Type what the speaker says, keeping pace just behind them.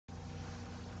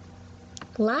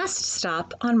Last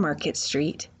stop on Market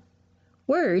Street.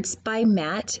 Words by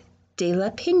Matt de la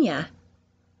Pina.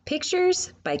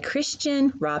 Pictures by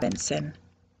Christian Robinson.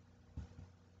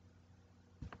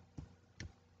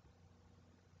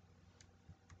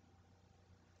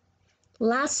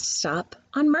 Last stop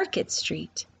on Market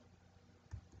Street.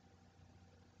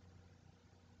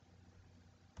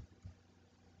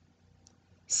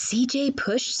 CJ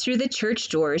pushed through the church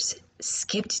doors,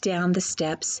 skipped down the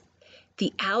steps.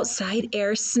 The outside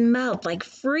air smelled like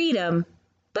freedom,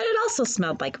 but it also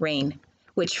smelled like rain,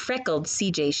 which freckled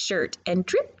CJ's shirt and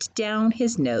dripped down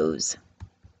his nose.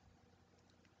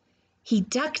 He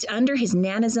ducked under his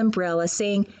Nana's umbrella,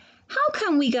 saying, "How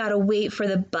come we gotta wait for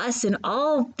the bus in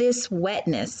all this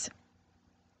wetness?"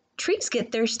 "Trees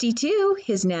get thirsty too,"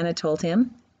 his Nana told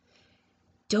him.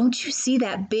 "Don't you see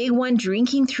that big one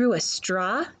drinking through a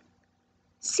straw?"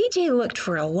 CJ looked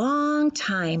for a long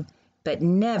time, but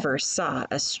never saw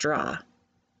a straw.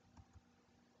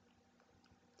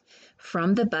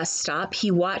 From the bus stop,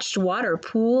 he watched water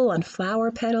pool on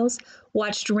flower petals,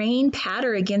 watched rain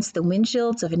patter against the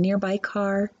windshields of a nearby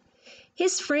car.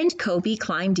 His friend Kobe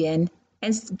climbed in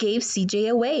and gave CJ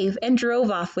a wave and drove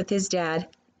off with his dad.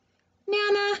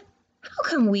 "Nana, how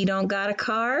come we don't got a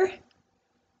car?"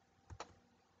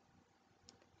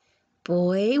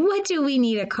 "Boy, what do we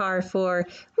need a car for?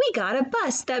 We got a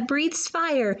bus that breathes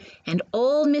fire and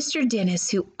old Mr.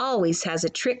 Dennis, who always has a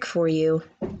trick for you."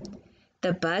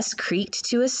 The bus creaked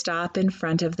to a stop in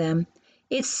front of them.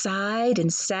 It sighed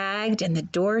and sagged, and the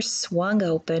door swung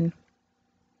open.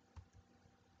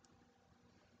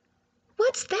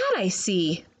 "What's that I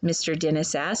see?" Mr.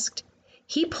 Dennis asked.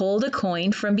 He pulled a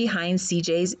coin from behind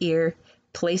CJ's ear,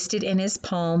 placed it in his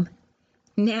palm.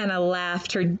 Nana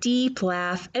laughed her deep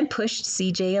laugh and pushed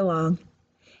CJ along.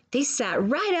 They sat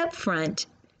right up front.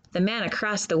 The man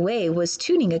across the way was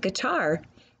tuning a guitar.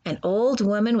 An old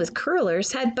woman with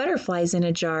curlers had butterflies in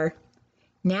a jar.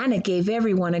 Nana gave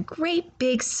everyone a great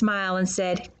big smile and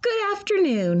said, "Good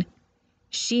afternoon."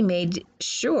 She made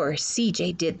sure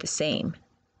CJ did the same.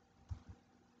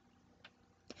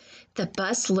 The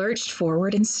bus lurched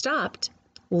forward and stopped,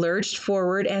 lurched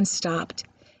forward and stopped.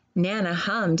 Nana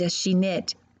hummed as she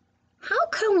knit. "How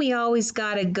come we always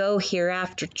gotta go here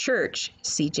after church?"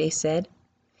 CJ said.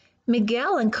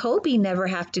 "Miguel and Kobe never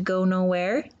have to go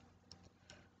nowhere."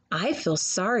 "I feel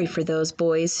sorry for those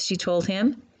boys," she told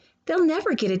him. "They'll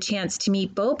never get a chance to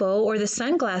meet Bobo or the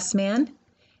Sunglass Man.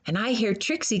 And I hear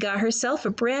Trixie got herself a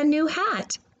brand new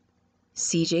hat."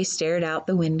 CJ stared out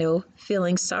the window,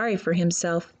 feeling sorry for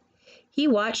himself. He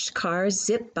watched cars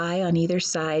zip by on either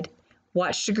side,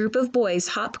 watched a group of boys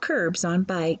hop curbs on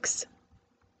bikes.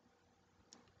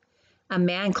 A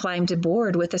man climbed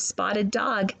aboard with a spotted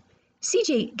dog.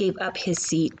 CJ gave up his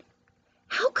seat.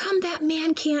 "How come that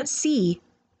man can't see?"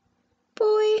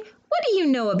 "Boy, what do you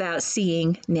know about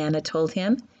seeing?" Nana told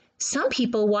him. "Some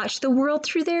people watch the world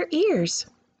through their ears."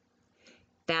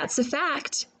 "That's a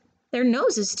fact. Their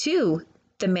noses, too,"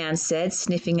 the man said,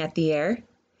 sniffing at the air.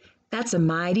 "That's a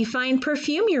mighty fine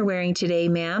perfume you're wearing today,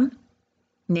 ma'am."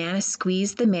 Nana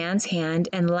squeezed the man's hand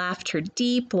and laughed her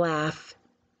deep laugh.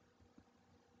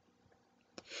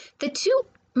 The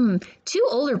two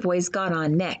older boys got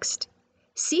on next.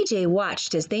 CJ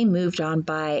watched as they moved on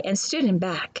by and stood him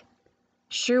back.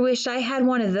 "Sure wish I had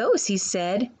one of those," he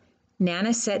said.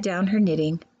 Nana set down her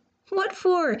knitting. "What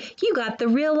for? You got the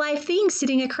real-life thing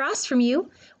sitting across from you.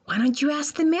 Why don't you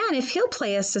ask the man if he'll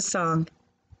play us a song?"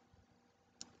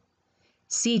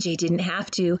 CJ didn't have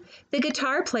to. The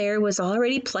guitar player was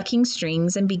already plucking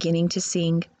strings and beginning to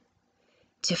sing.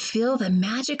 "To feel the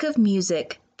magic of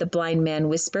music," the blind man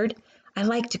whispered, "I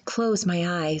like to close my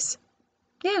eyes."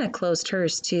 Nana closed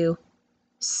hers too.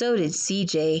 So did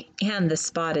CJ and the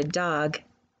spotted dog.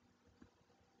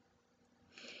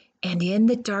 And in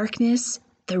the darkness,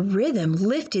 the rhythm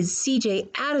lifted CJ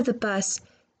out of the bus,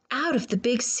 out of the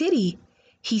big city.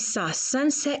 He saw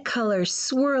sunset colors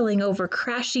swirling over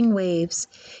crashing waves.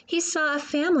 He saw a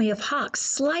family of hawks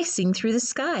slicing through the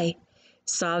sky,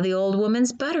 saw the old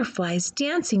woman's butterflies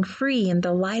dancing free in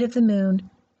the light of the moon.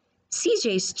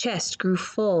 CJ's chest grew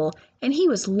full, and he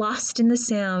was lost in the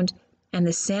sound, and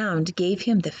the sound gave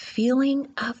him the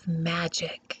feeling of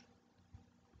magic.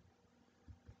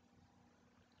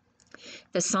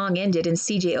 The song ended and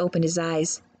CJ opened his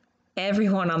eyes.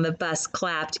 Everyone on the bus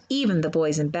clapped, even the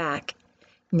boys in back.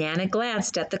 Nana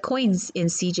glanced at the coins in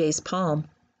CJ's palm.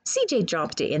 CJ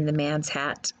dropped it in the man's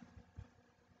hat.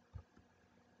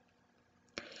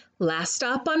 "Last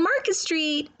stop on Market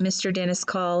Street," Mr. Dennis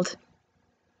called.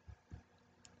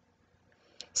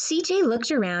 CJ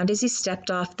looked around as he stepped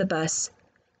off the bus.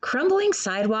 Crumbling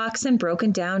sidewalks and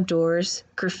broken down doors,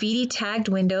 graffiti tagged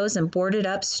windows and boarded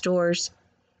up stores.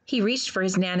 He reached for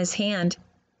his Nana's hand.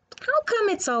 How come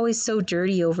it's always so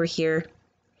dirty over here?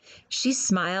 She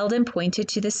smiled and pointed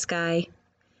to the sky.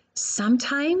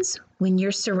 Sometimes, when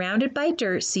you're surrounded by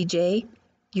dirt, CJ,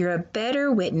 you're a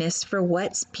better witness for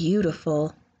what's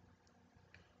beautiful.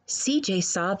 CJ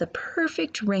saw the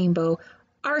perfect rainbow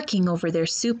arcing over their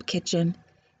soup kitchen.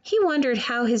 He wondered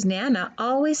how his Nana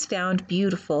always found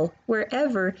beautiful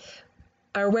wherever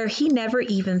or where he never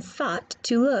even thought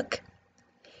to look.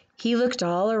 He looked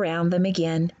all around them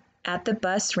again, at the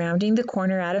bus rounding the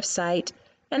corner out of sight,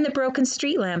 and the broken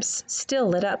street lamps still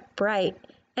lit up bright,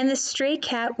 and the stray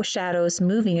cat shadows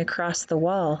moving across the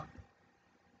wall.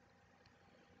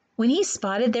 When he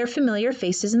spotted their familiar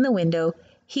faces in the window,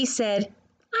 he said,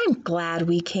 "I'm glad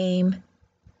we came."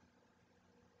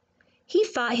 He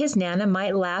thought his Nana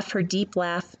might laugh her deep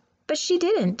laugh, but she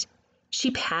didn't.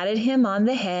 She patted him on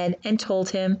the head and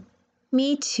told him,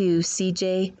 "Me too,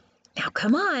 CJ. Now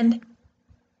come on."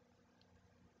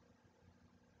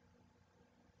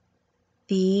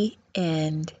 The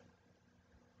end.